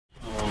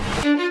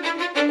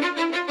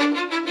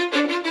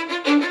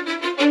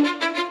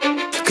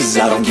'cause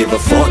I don't give a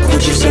fuck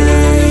what you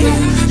say.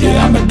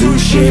 Yeah, I'ma do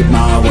shit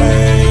my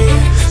way.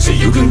 So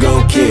you can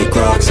go kick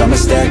rocks, I'ma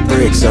stack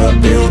bricks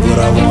up, build what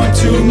I want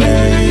to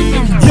make.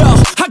 Yo,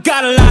 I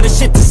got a lot of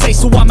shit to say,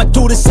 so I'ma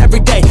do this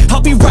every day.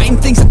 I'll be writing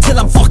things until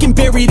I'm fucking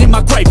buried in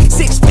my grave.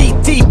 6 feet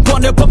deep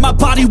under, but my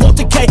body won't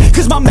decay,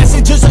 'cause my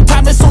messages are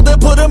timeless, so they'll